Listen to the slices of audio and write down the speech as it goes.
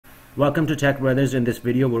Welcome to Tech Brothers. In this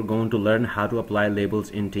video, we're going to learn how to apply labels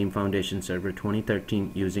in Team Foundation Server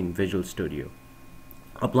 2013 using Visual Studio.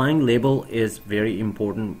 Applying label is very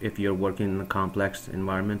important if you're working in a complex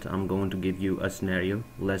environment. I'm going to give you a scenario.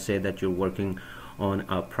 Let's say that you're working on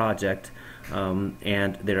a project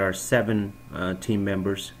and there are 7 team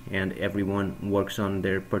members, and everyone works on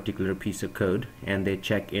their particular piece of code and they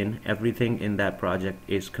check in. Everything in that project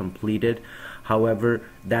is completed. However,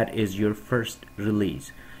 that is your first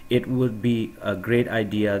release. It would be a great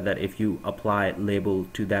idea that if you apply label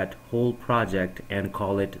to that whole project and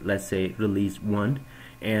call it, let's say, release 1,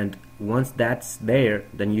 and once that's there,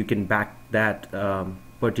 then you can back that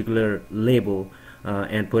particular label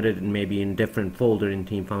and put it maybe in different folder in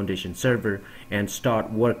Team Foundation Server and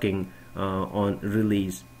start working on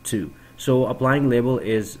release 2. So applying label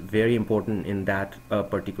is very important in that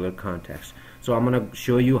particular context. So I'm going to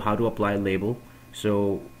show you how to apply label.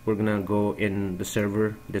 So we're gonna go in the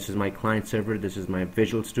server. This is my client server, this is my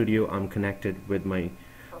Visual Studio. I'm connected with my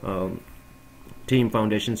Team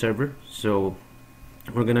Foundation server. So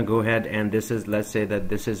we're gonna go ahead, and this is, let's say that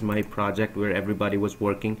this is my project where everybody was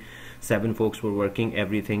working. 7 folks were working,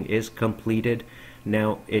 everything is completed.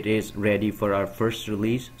 Now it is ready for our first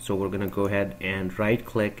release. So we're gonna go ahead and right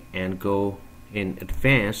click and go in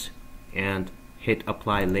Advanced and hit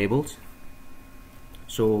Apply Labels.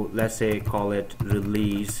 So let's say call it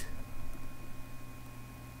release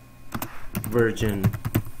version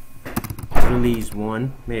release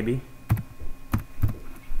 1, maybe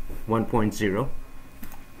 1.0,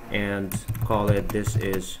 and call it this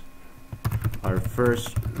is our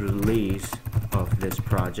first release of this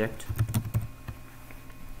project.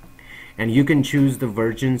 And you can choose the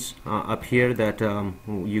versions up here that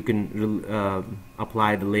you can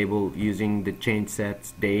apply the label using the change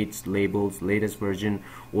sets, dates, labels, latest version,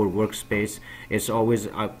 or workspace. It's always,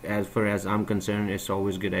 as far as I'm concerned, it's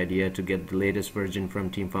always a good idea to get the latest version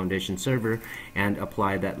from Team Foundation Server and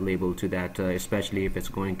apply that label to that, especially if it's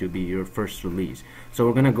going to be your first release. So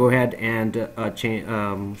we're going to go ahead and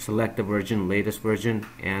select the version, latest version,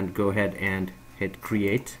 and go ahead and hit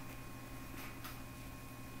create.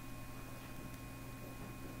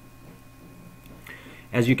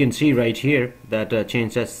 As you can see right here that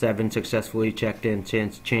change set 7 successfully checked in,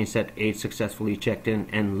 change set 8 successfully checked in,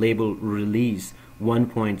 and label release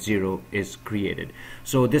 1.0 is created.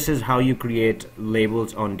 So this is how you create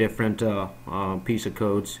labels on different piece of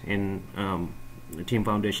codes in Team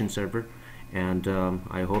Foundation Server, and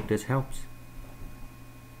I hope this helps.